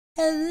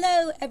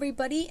Hello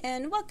everybody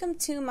and welcome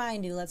to my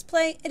new Let's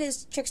Play. It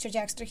is Trickster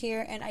Jackster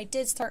here, and I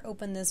did start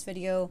open this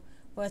video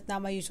with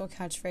not my usual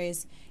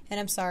catchphrase, and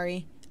I'm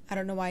sorry. I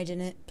don't know why I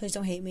didn't. Please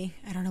don't hate me.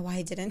 I don't know why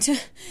I didn't.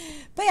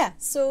 But yeah,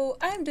 so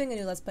I'm doing a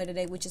new Let's Play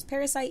today, which is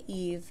Parasite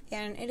Eve,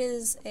 and it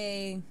is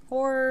a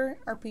horror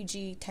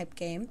RPG type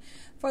game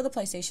for the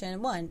PlayStation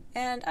 1.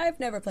 And I've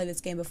never played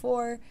this game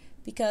before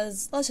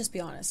because, let's just be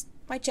honest,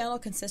 my channel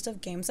consists of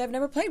games I've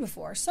never played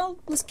before, so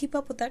let's keep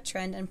up with that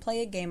trend and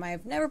play a game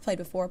I've never played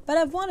before, but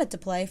I've wanted to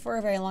play for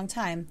a very long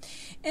time.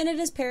 And it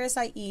is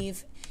Parasite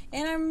Eve,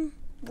 and I'm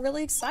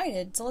really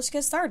excited, so let's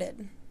get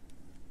started.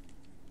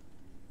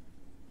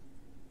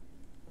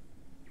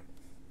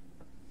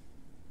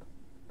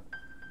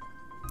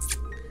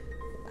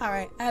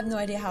 Alright, I have no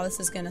idea how this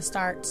is gonna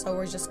start, so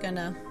we're just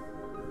gonna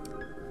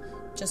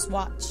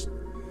watch.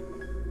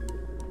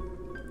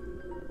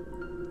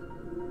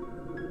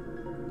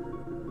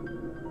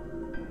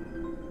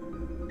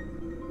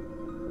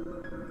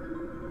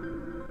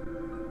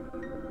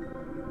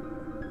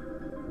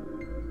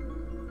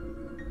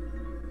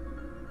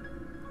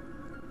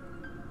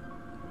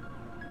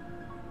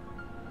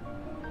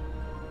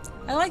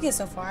 I like it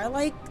so far. I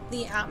like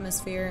the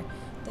atmosphere.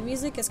 The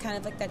music is kind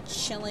of like that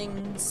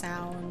chilling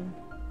sound,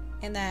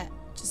 and that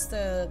just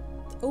the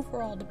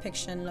overall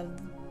depiction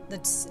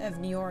of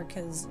New York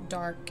is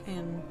dark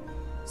and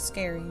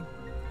scary.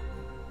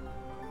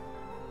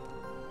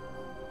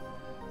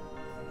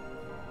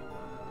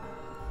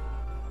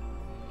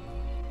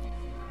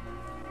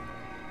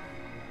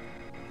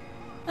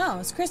 Oh,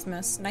 it's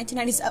Christmas,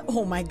 1997.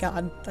 Oh my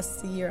God,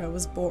 that's the year I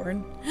was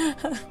born.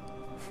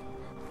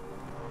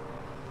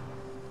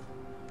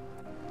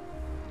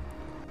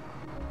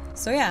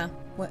 So yeah,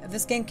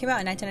 this game came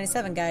out in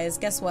 1997, guys.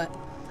 Guess what?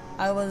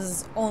 I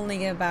was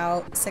only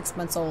about 6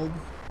 months old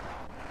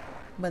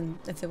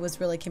if it was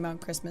really came out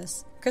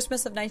Christmas.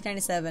 Christmas of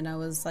 1997, I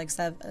was like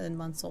 7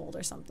 months old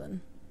or something.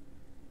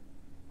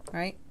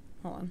 Right?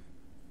 Hold on.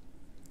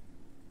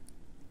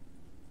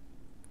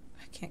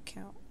 I can't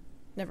count.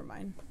 Never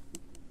mind.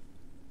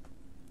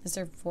 Is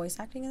there voice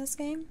acting in this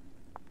game?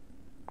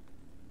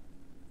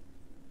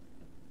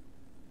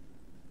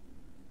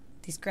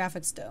 These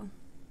graphics, though.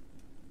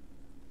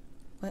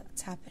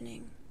 What's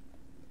happening?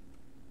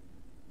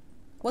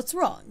 What's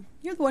wrong?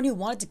 You're the one who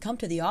wanted to come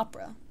to the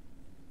opera.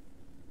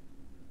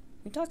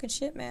 You're talking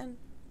shit, man.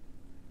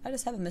 I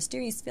just have a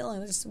mysterious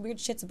feeling that weird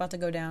shit's about to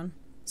go down.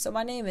 So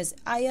my name is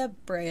Aya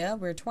Brea.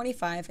 We're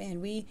 25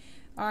 and we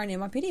are an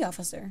NYPD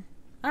officer.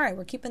 Alright,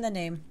 we're keeping the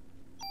name.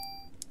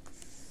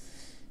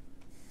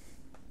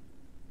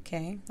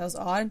 Okay, that was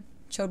odd.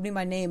 Showed me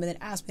my name and then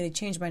asked me to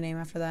change my name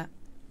after that.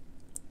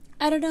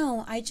 I don't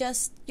know,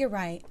 you're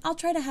right. I'll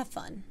try to have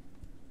fun.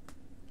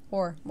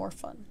 Or more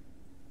fun.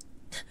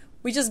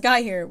 We just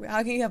got here.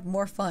 How can you have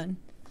more fun?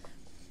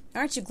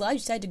 Aren't you glad you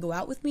decided to go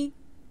out with me?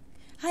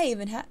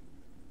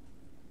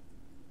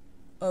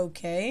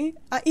 Okay.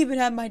 I even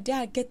had my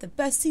dad get the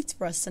best seats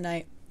for us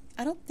tonight.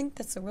 I don't think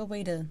that's a real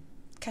way to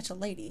catch a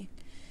lady.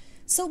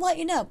 So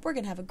lighten up. We're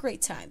gonna have a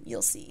great time.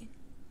 You'll see.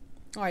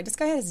 Alright, this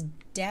guy had his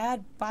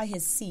dad buy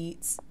his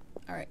seats.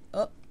 Alright.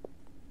 Oh.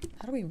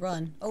 How do we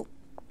run? Oh.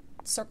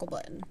 Circle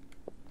button.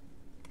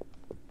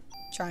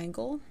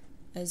 Triangle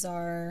is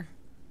our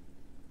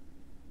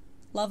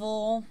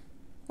level.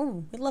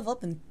 Oh, we level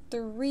up in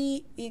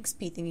 3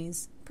 EXP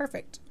thingies.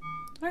 Perfect.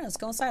 Alright, let's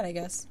go inside, I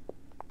guess.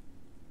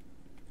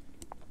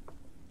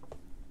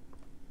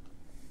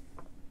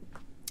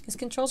 His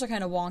controls are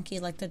kind of wonky,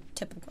 like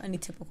any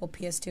typical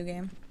PS2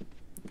 game.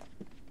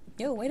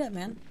 Yo, wait up,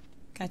 man.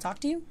 Can I talk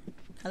to you?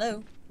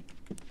 Hello?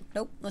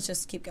 Nope, let's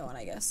just keep going,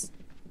 I guess.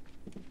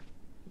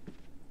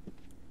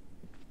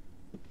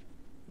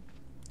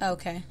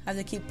 Okay, I have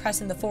to keep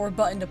pressing the forward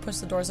button to push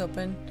the doors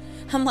open.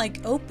 I'm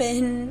like,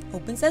 open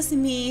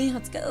sesame,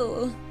 let's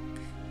go.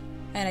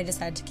 And I just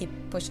had to keep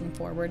pushing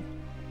forward.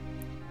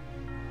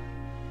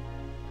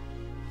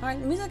 Alright,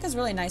 the music is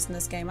really nice in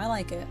this game, I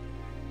like it.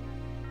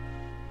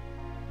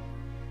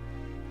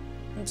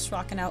 I'm just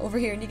rocking out over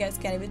here and you guys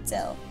can't even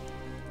tell.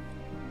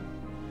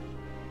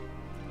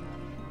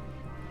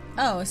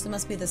 Oh, this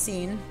must be the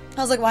scene.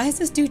 I was like, why is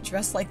this dude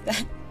dressed like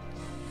that?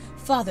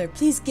 Father,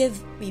 please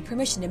give me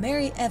permission to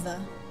marry Eva.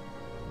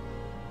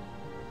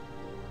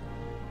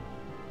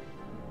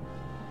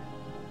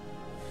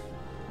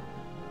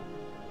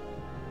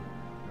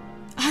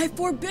 I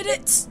forbid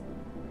it!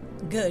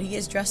 Good, he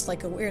is dressed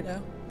like a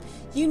weirdo.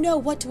 You know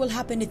what will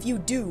happen if you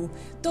do.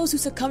 Those who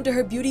succumb to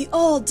her beauty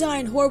all die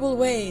in horrible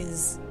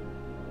ways.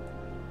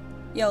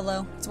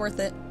 YOLO, it's worth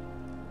it.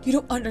 You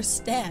don't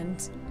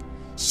understand.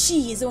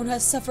 She is the one who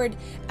has suffered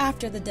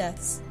after the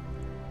deaths.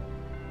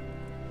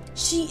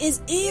 She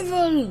is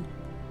evil!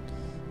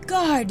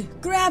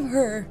 Guard, grab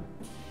her!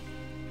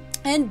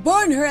 And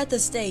burn her at the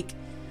stake!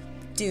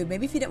 Dude,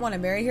 maybe if you didn't want to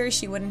marry her,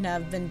 she wouldn't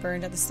have been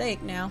burned at the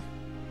stake now.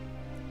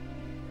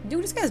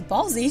 Dude, this guy's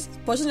ballsy. He's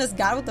pushing this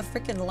guy with the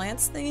freaking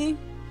lance thingy.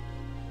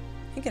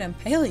 He can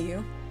impale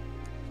you.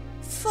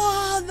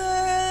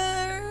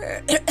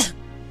 Father!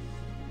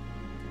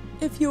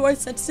 If you are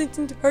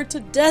sentencing her to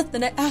death,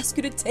 then I ask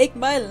you to take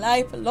my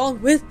life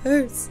along with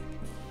hers.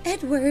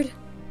 Edward.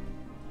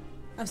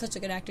 I'm such a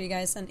good actor, you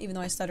guys, and even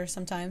though I stutter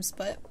sometimes,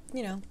 but,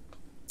 you know.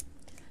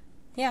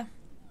 Yeah.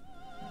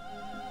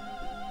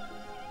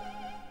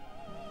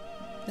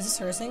 Is this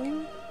her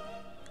singing?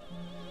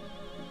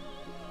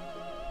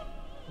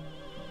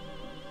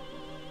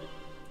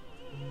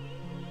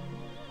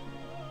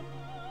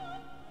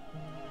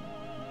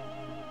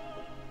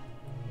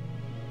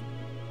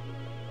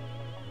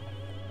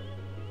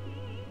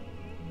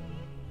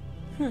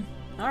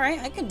 Alright,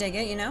 I could dig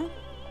it, you know?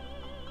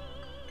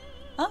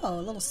 Oh,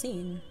 a little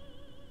scene.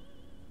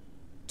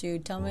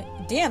 Dude, tell me.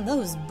 Damn,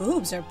 those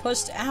boobs are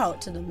pushed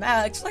out to the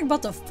max. It's like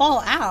about to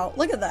fall out.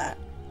 Look at that.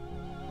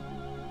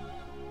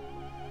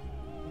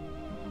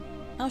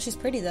 Oh, she's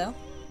pretty though.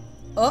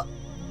 Oh.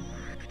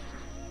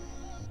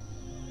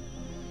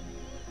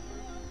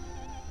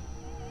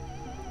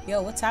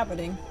 Yo, what's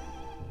happening?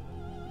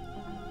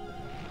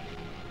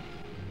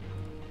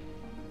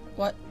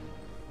 What?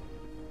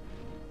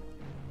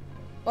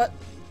 What?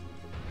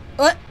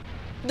 What?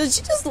 Did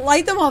she just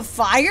light them on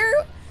fire?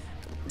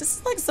 This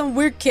is like some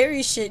weird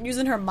Carrie shit,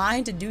 using her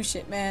mind to do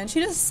shit, man. She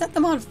just set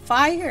them on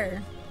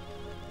fire.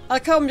 I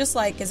like how I'm just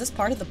like, is this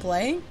part of the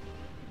play?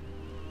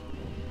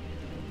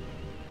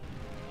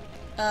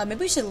 Maybe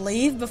we should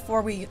leave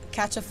before we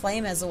catch a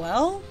flame as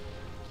well?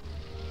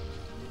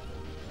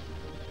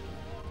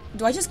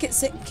 Do I just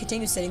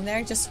continue sitting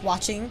there, just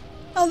watching?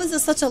 Oh, this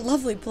is such a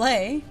lovely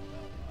play.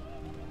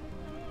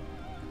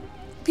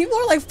 People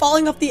are like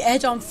falling off the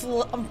edge on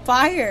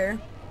fire.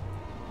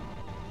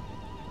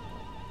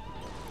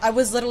 I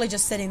was literally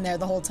just sitting there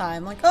the whole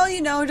time. Like, oh,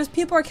 you know, just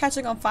people are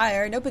catching on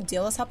fire. No big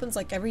deal. This happens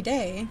like every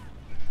day.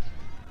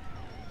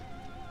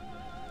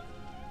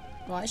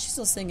 Why is she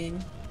still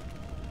singing?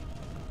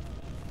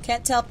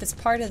 Can't tell if it's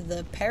part of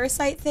the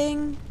parasite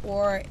thing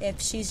or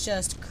if she's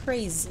just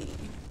crazy.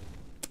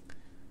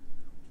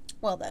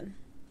 Well then.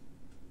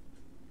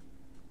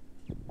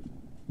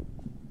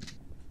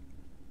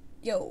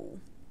 Yo.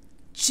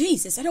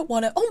 Jesus, I don't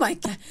want to. Oh my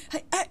god.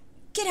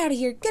 Get out of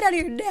here. Get out of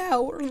here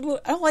now.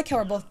 I don't like how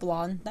we're both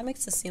blonde. That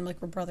makes us seem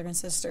like we're brother and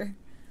sister.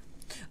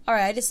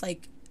 Alright,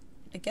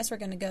 I guess we're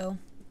gonna go.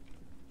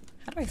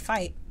 How do I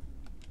fight?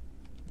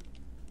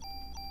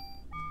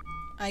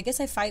 I guess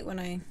I fight when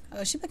I...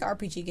 Oh, it should be like an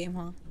RPG game,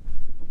 huh?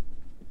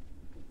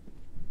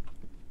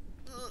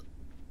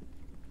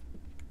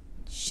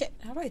 Shit,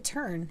 how do I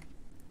turn?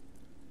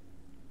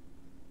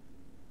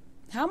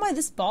 How am I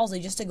this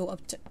ballsy just to go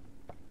up to...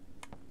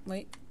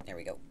 Wait, there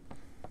we go.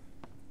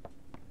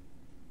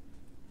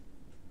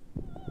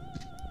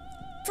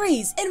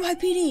 Freeze!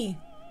 NYPD!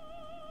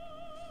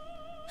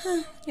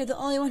 Huh, you're the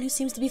only one who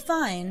seems to be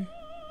fine.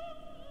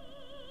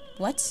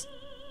 What?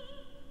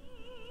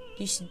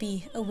 You should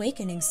be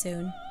awakening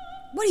soon.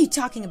 What are you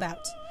talking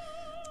about?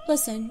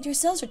 Listen, your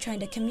cells are trying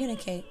to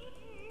communicate.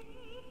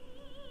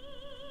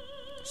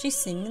 She's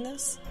singing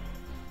this?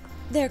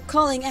 They're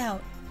calling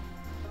out.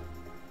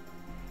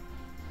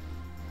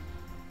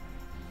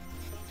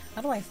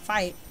 How do I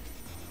fight?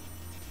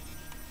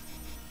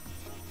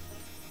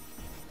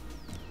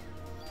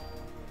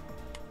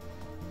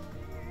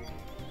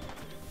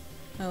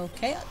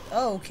 Okay,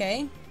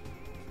 okay.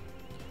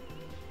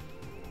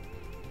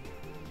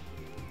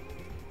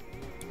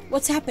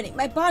 What's happening?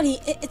 My body,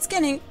 it's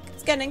getting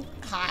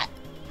hot.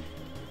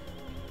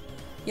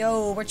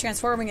 Yo, we're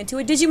transforming into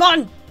a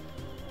Digimon!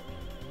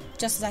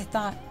 Just as I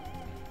thought.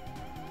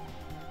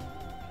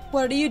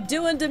 What are you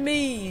doing to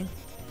me?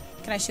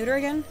 Can I shoot her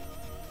again? Do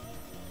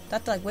I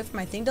have to like wait for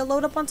my thing to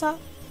load up on top?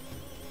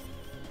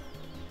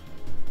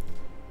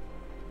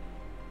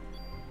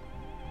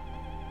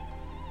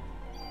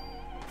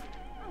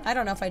 I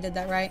don't know if I did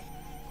that right.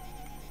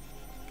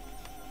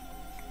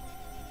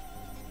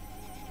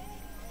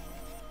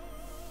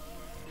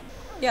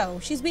 Yo,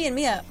 she's beating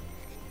me up.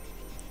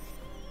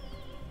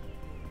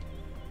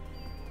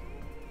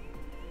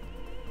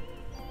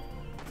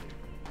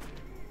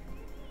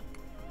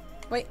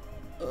 Wait.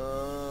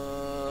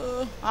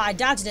 I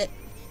dodged it.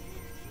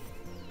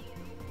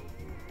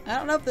 I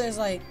don't know if there's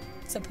like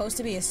supposed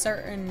to be a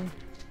certain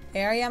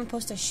area I'm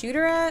supposed to shoot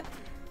her at.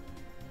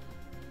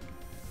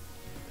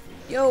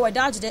 Yo, I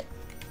dodged it.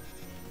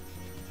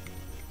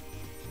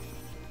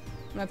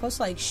 Am I supposed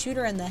to like shoot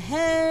her in the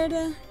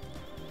head?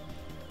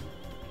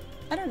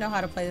 I don't know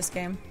how to play this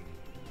game.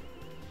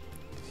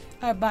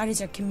 Our bodies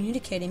are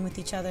communicating with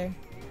each other.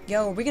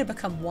 Yo, are we gonna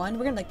become one?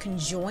 We're gonna like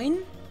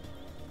conjoin?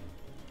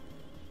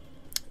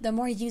 The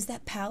more you use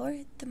that power,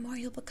 the more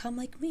you'll become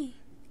like me.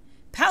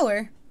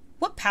 Power?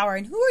 What power?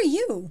 And who are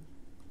you?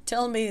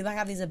 Telling me I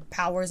have these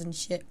powers and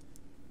shit.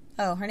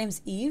 Oh, her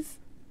name's Eve?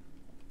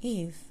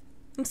 Eve.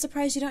 I'm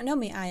surprised you don't know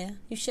me, Aya.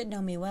 You should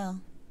know me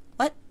well.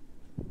 What?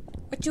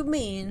 What you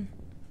mean?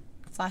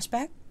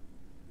 Flashback?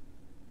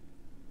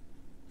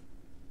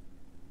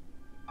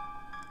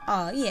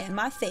 Oh, yeah,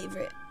 my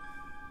favorite.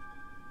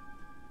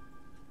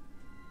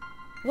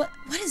 What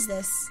is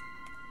this?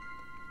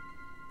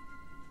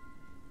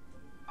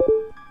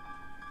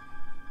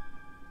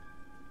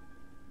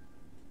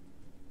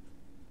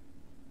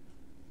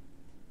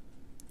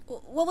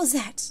 what was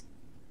that?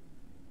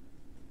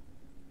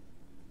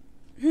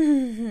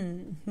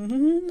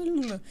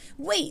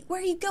 Wait,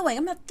 where are you going?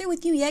 I'm not through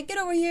with you yet. Get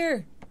over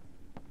here.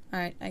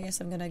 Alright, I guess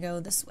I'm gonna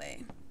go this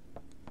way.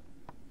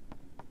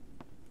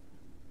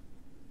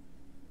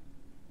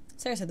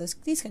 Seriously,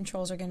 these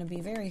controls are gonna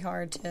be very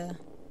hard to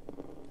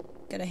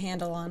get a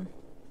handle on.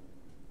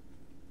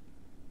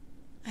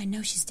 I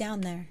know she's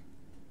down there.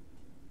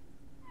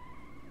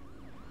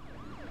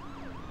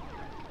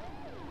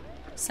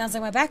 Sounds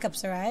like my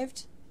backup's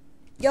arrived.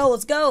 Yo,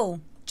 let's go!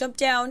 Jump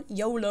down,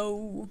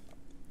 YOLO!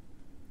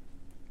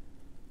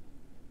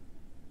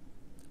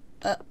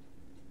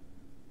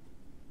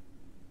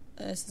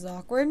 This is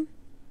awkward.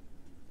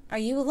 Are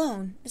you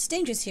alone? It's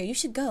dangerous here. You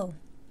should go.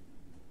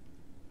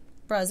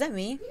 Bro, is that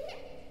me?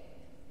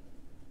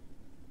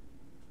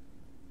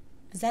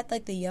 Is that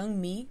like the young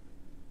me?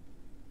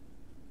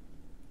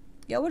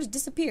 Yo, what just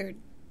disappeared?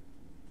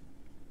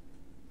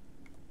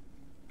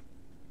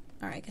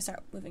 Alright, I can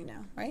start moving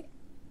now, right?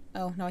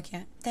 Oh, no I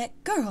can't.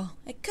 That girl!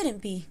 It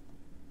couldn't be.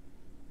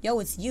 Yo,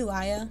 it's you,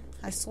 Aya.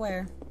 I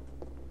swear.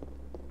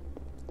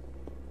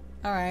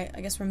 Alright,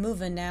 I guess we're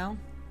moving now.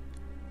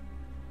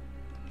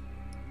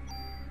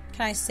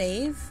 Can I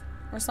save?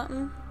 Or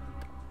something?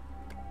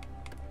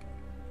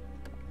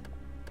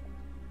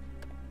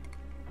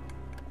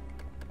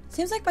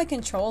 Seems like my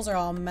controls are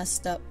all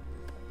messed up.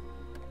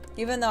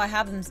 Even though I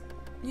have them...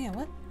 Yeah,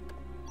 what?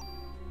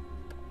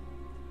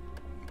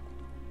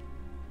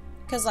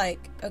 Because,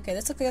 like... Okay,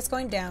 this looks like it's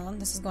going down.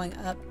 This is going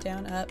up,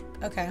 down, up.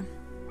 Okay.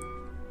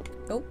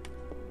 Oh.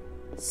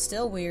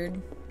 Still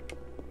weird.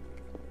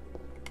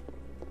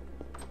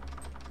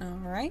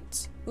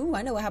 Alright. Ooh,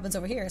 I know what happens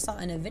over here. I saw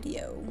it in a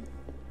video.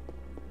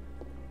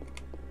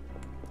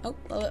 Oh,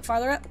 a little bit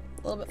farther up.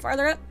 A little bit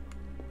farther up.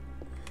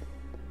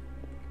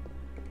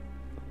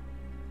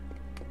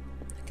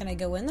 Can I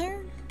go in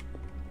there?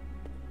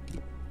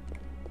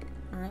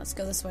 Alright, let's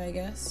go this way, I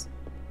guess.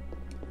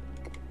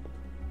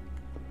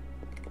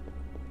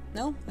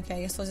 No? Okay,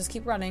 I guess we'll just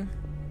keep running.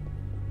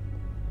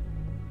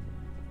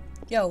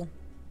 Yo.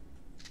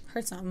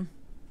 Heard something.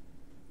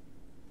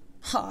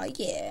 Aw,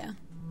 yeah.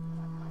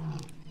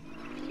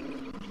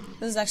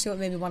 This is actually what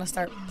made me want to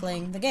start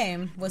playing the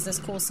game, was this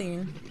cool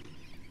scene.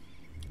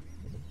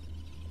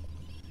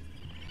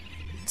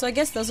 So I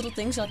guess those little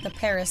things are like the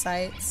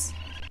parasites.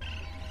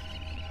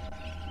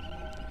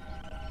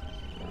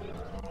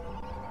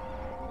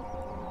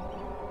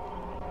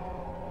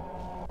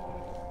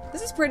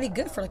 This is pretty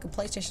good for like a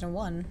PlayStation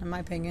 1, in my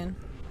opinion.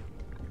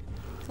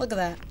 Look at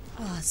that.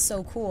 Oh, it's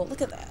so cool.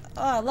 Look at that.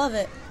 Oh, I love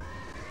it.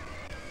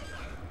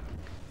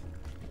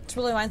 It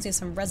really reminds me of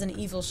some Resident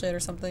Evil shit or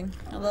something.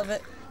 I love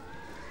it.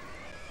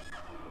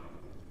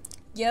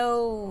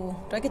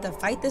 Yo, do I get to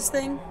fight this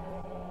thing?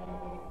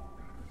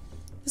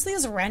 This thing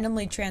is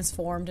randomly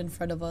transformed in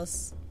front of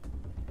us.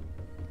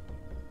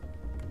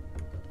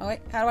 Oh wait,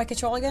 how do I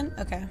control again?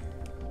 Okay.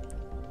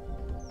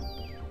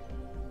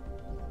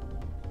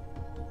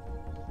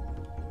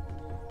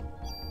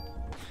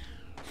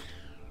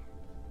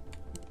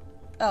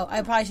 Oh,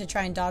 I probably should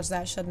try and dodge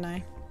that, shouldn't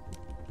I?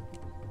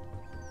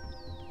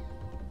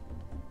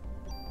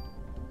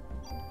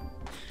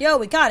 Yo,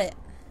 we got it!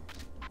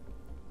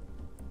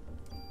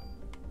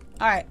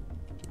 Alright.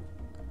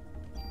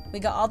 We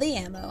got all the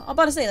ammo. I'm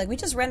about to say, like, we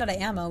just ran out of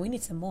ammo. We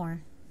need some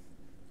more.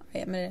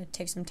 Alright, I'm gonna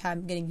take some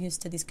time getting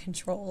used to these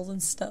controls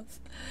and stuff.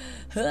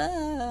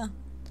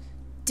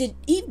 Did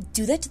Eve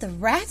do that to the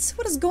rats?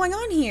 What is going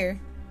on here?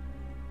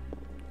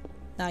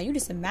 Nah, you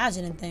just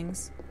imagining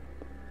things.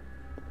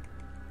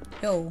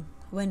 Yo,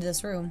 I went into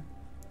this room.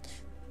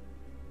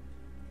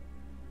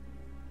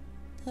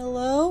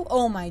 Hello?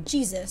 Oh my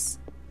Jesus.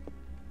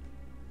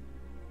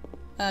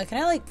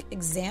 Can I, like,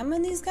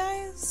 examine these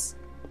guys?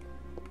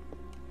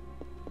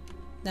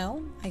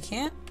 No, I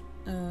can't.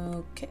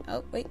 Okay.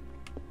 Oh, wait.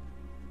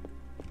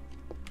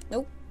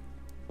 Nope.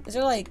 Is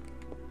there, like...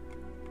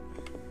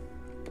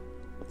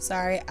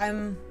 Sorry,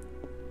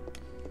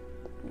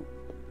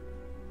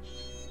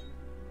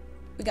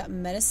 We got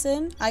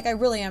medicine? Like, I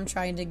really am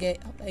trying to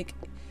get, like,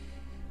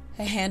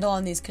 a handle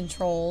on these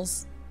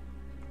controls.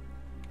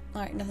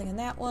 Alright, nothing in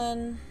that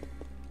one.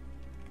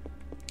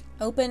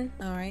 Open?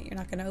 Alright, you're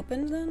not gonna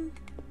open then?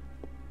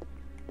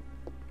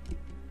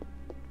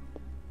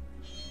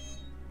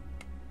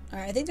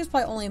 Alright, I think there's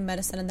probably only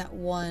medicine in that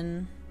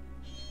one.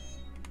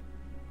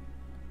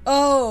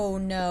 Oh,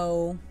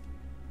 no.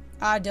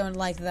 I don't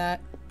like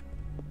that.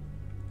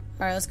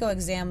 Alright, let's go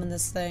examine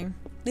this thing.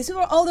 These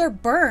people are- oh, they're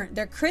burnt!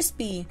 They're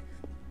crispy!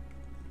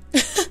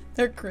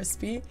 They're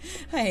crispy.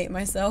 I hate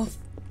myself.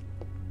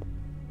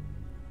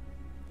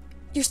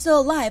 You're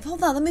still alive.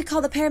 Hold on, let me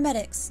call the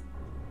paramedics.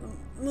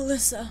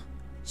 Melissa.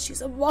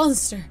 She's a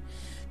monster.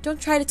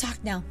 Don't try to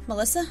talk now.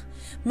 Melissa?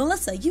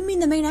 Melissa, you mean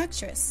the main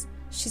actress.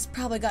 She's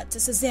probably got to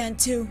Suzanne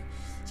too.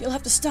 You'll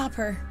have to stop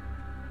her.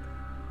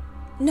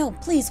 No,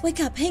 please, wake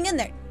up. Hang in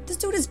there. This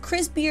dude is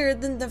crispier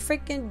than the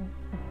freaking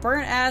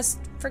burnt-ass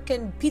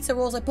freaking pizza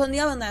rolls I put in the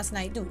oven last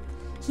night. Dude,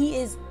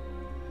 he's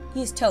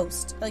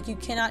toast. Like, you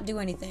cannot do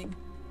anything.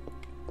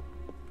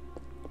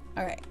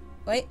 Alright.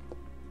 Wait.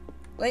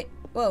 Wait.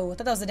 Whoa, I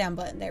thought that was the down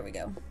button. There we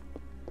go.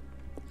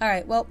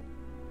 Alright, well.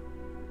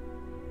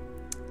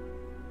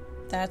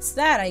 That's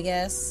that, I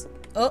guess.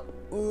 Oh.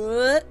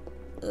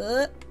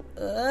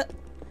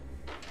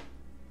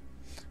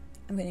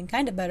 I'm getting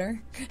kind of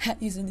better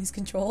at using these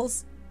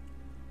controls.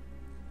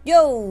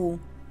 Yo!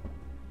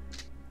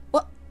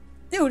 What?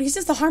 Dude, he's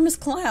just a harmless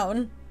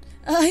clown.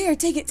 Here,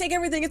 take it. Take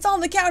everything. It's all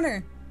on the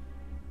counter.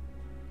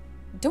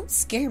 Don't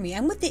scare me.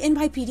 I'm with the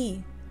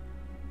NYPD.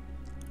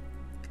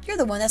 You're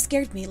the one that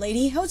scared me,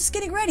 lady. I was just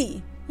getting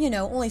ready. You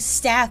know, only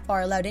staff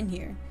are allowed in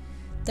here.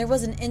 There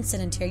was an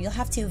incident here. You'll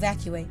have to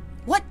evacuate.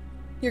 What?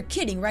 You're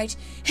kidding, right?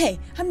 Hey,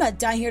 I'm not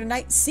dying here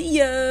tonight. See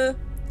ya!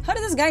 How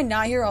did this guy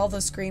not hear all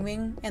the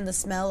screaming and the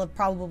smell of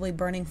probably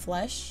burning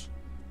flesh?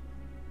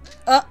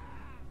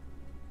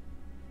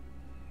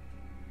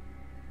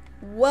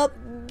 Well,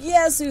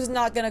 guess who's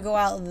not gonna go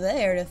out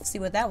there to see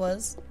what that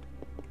was?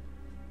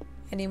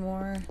 Any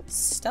more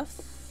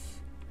stuff?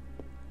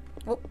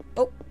 Whoop,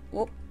 whoop,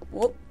 whoop,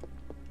 whoop.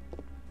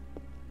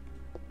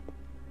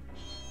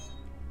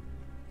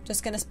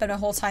 Just gonna spend my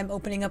whole time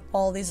opening up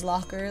all these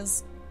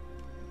lockers.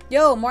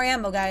 Yo, more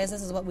ammo, guys.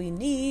 This is what we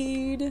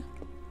need.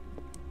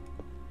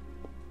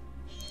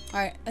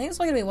 Alright, I think it's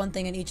only gonna be one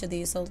thing in each of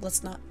these, so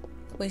let's not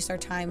waste our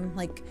time,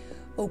 like,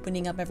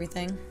 opening up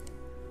everything.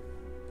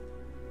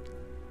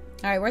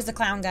 Alright, where's the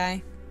clown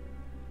guy?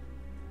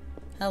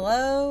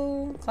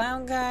 Hello?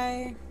 Clown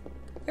guy?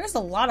 There's a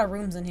lot of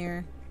rooms in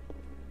here.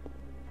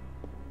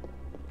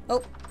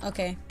 Oh,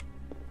 okay.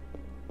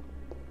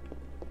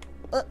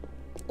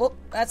 Oh,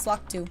 that's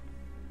locked too.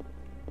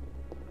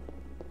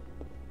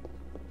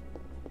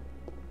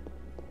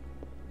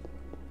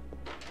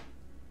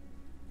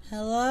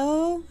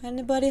 Hello?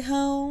 Anybody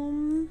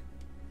home?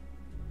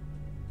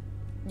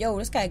 Yo,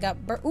 this guy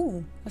got burnt.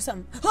 Ooh, or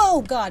something.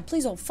 Oh, God,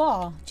 please don't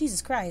fall.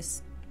 Jesus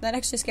Christ. That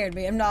actually scared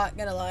me. I'm not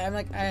gonna lie. I'm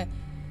like, that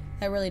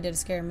really did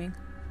scare me.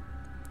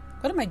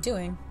 What am I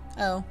doing?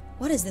 Oh,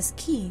 what is this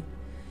key?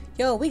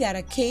 Yo, we got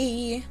a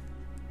key.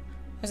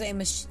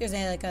 There's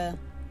like a...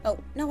 Oh,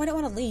 no, I don't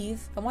want to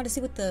leave. I want to see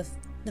what the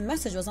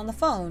message was on the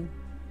phone.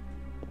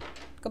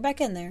 Go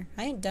back in there.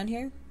 I ain't done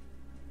here.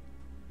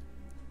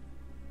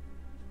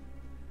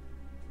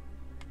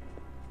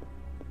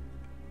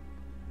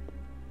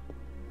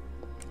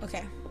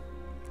 Okay.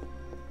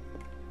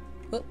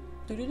 Whoop.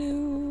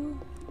 Doo-doo-doo.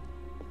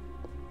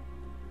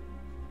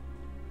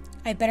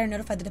 I better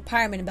notify the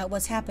department about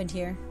what's happened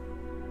here.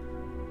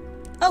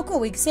 Oh,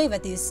 cool. We can save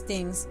at these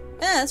things.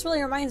 Yeah, this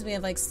really reminds me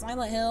of, like,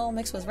 Silent Hill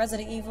mixed with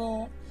Resident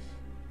Evil.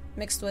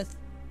 Mixed with,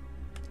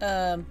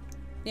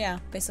 yeah,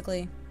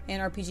 basically,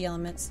 and RPG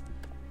elements.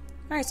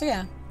 Alright, so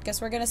yeah. Guess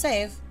we're gonna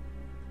save.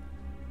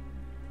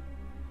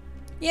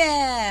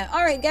 Yeah!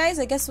 Alright, guys,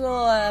 I guess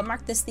we'll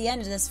mark this the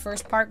end of this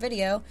first part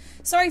video.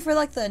 Sorry for,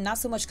 like, the not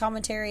so much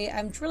commentary.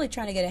 I'm really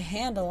trying to get a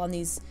handle on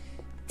these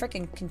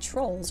freaking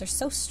controls. They're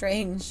so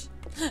strange.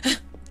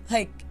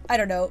 Like, I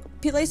don't know.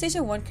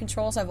 PlayStation 1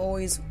 controls have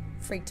always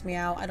freaked me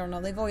out. I don't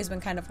know. They've always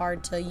been kind of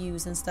hard to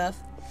use and stuff.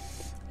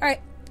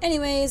 Alright,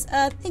 anyways,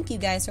 thank you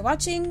guys for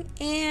watching,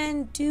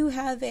 and do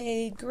have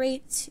a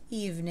great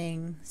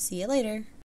evening. See you later.